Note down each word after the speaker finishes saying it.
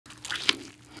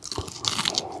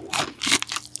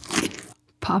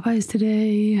Popeye's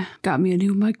today got me a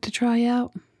new mic to try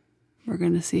out. We're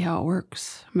going to see how it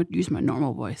works. I'm going to use my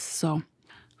normal voice. So,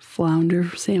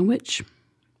 Flounder Sandwich,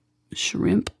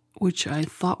 shrimp, which I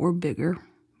thought were bigger,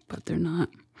 but they're not.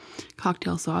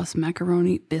 Cocktail sauce,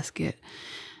 macaroni, biscuit,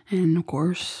 and of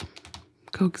course,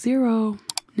 Coke Zero.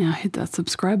 Now hit that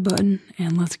subscribe button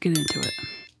and let's get into it.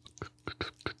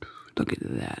 Look at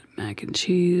that mac and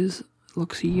cheese.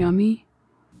 Looks yummy.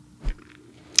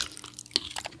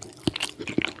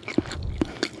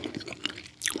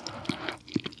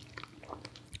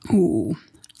 Ooh.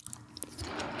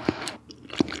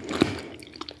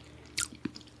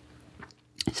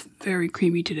 It's very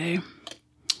creamy today.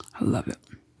 I love it.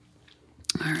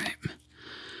 All right.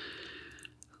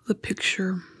 The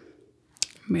picture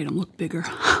made them look bigger.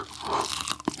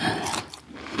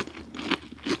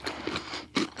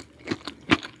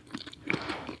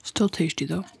 Still tasty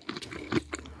though.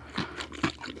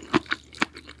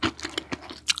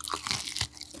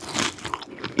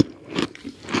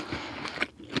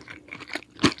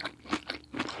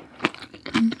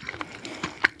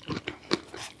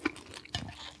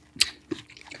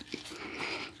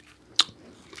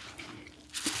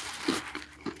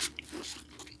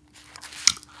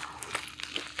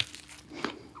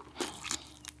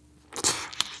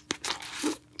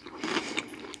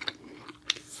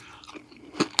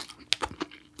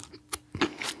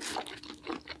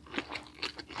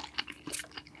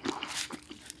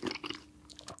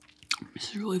 This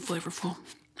is really flavorful.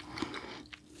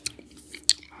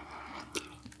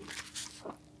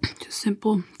 Just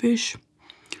simple fish,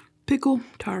 pickle,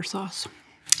 tartar sauce.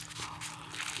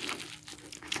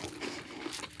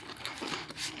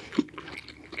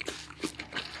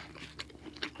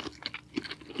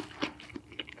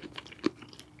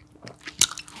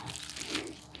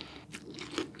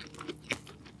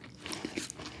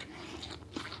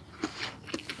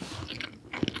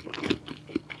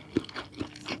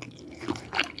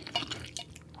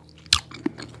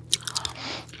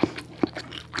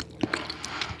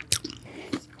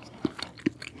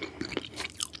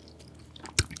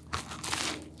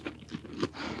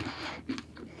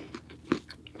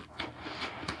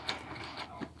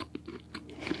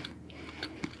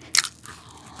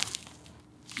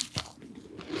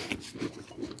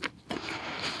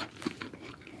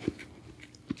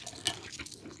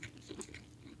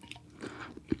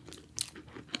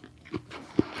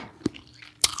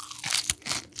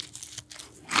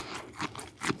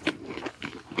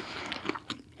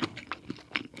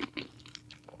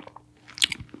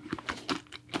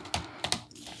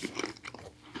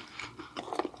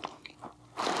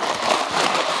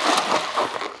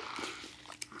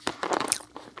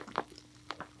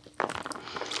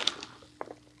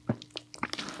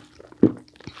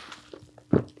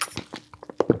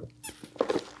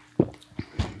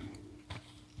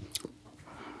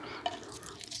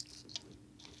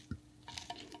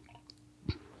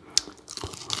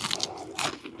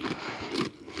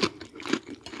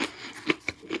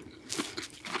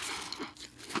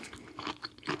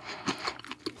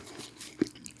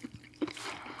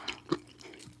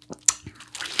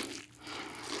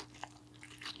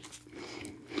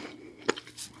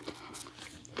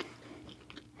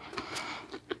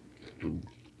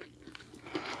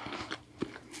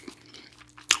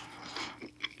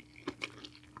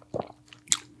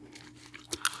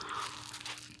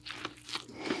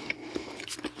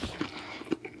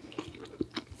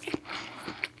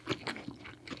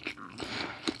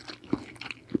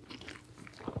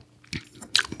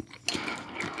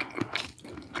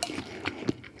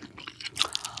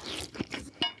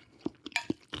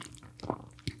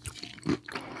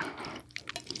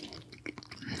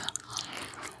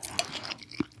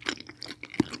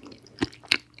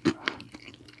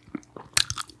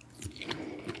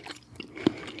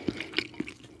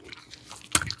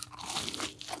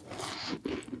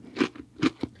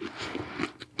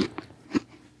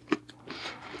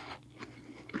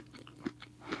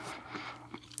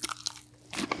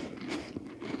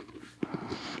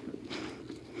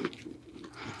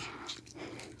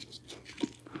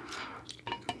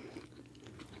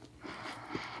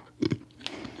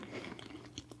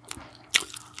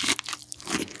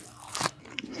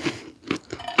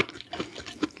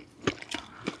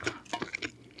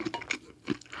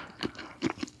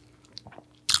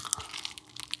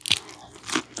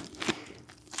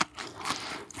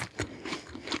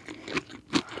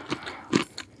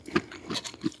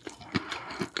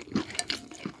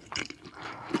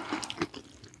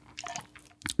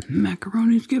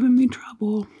 Macaroni's giving me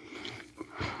trouble.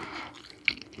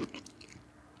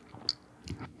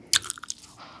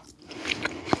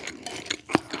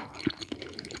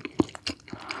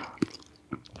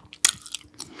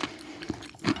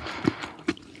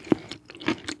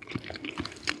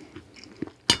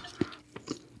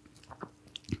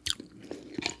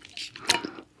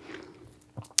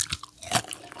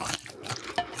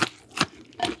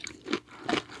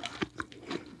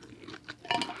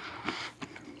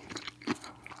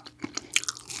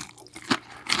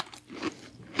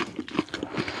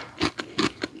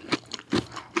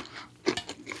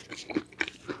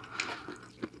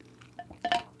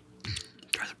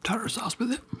 tartar sauce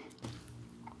with it.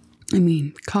 I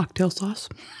mean, cocktail sauce.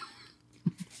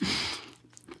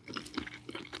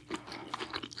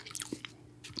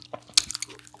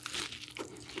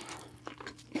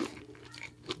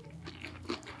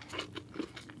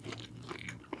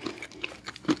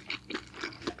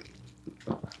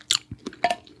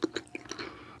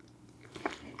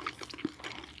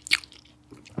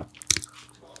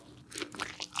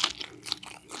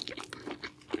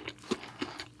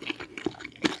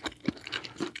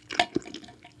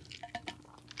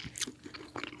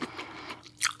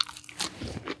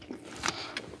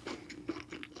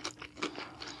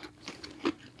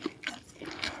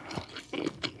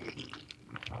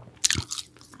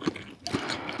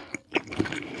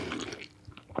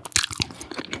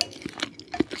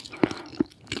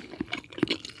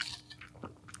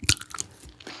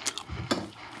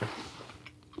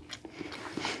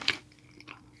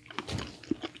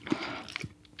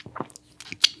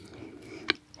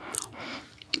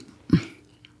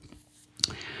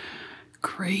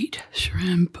 Great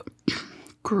shrimp,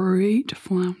 great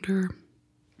flounder,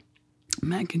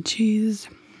 mac and cheese,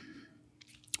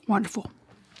 wonderful.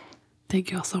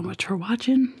 Thank you all so much for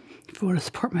watching. If you want to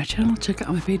support my channel, check out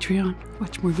my Patreon,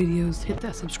 watch more videos, hit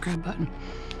that subscribe button,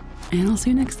 and I'll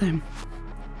see you next time.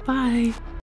 Bye.